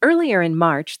Earlier in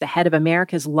March, the head of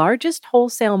America's largest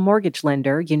wholesale mortgage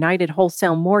lender, United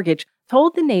Wholesale Mortgage,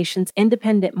 told the nation's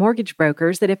independent mortgage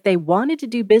brokers that if they wanted to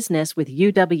do business with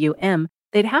U-W-M,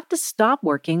 they'd have to stop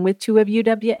working with two of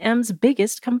U-W-M's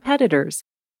biggest competitors.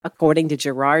 According to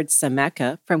Gerard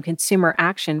Scimeca from Consumer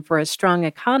Action for a Strong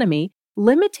Economy,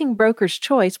 limiting brokers'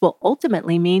 choice will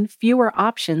ultimately mean fewer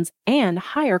options and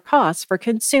higher costs for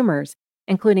consumers,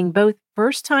 including both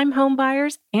first-time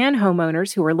homebuyers and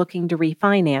homeowners who are looking to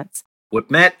refinance. What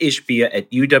Mat Ishbia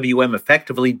at U-W-M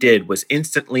effectively did was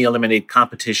instantly eliminate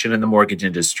competition in the mortgage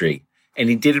industry, and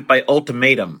he did it by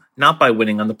ultimatum, not by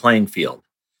winning on the playing field.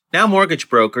 Now mortgage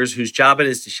brokers, whose job it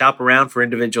is to shop around for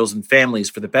individuals and families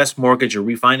for the best mortgage or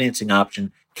refinancing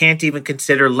option, can't even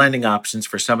consider lending options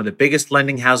for some of the biggest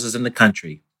lending houses in the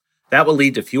country. That will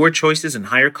lead to fewer choices and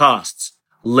higher costs.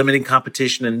 Limiting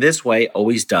competition in this way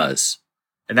always does.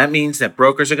 And that means that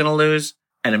brokers are going to lose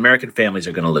and American families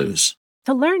are going to lose.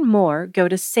 To learn more, go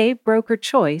to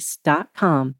SaveBrokerChoice.com.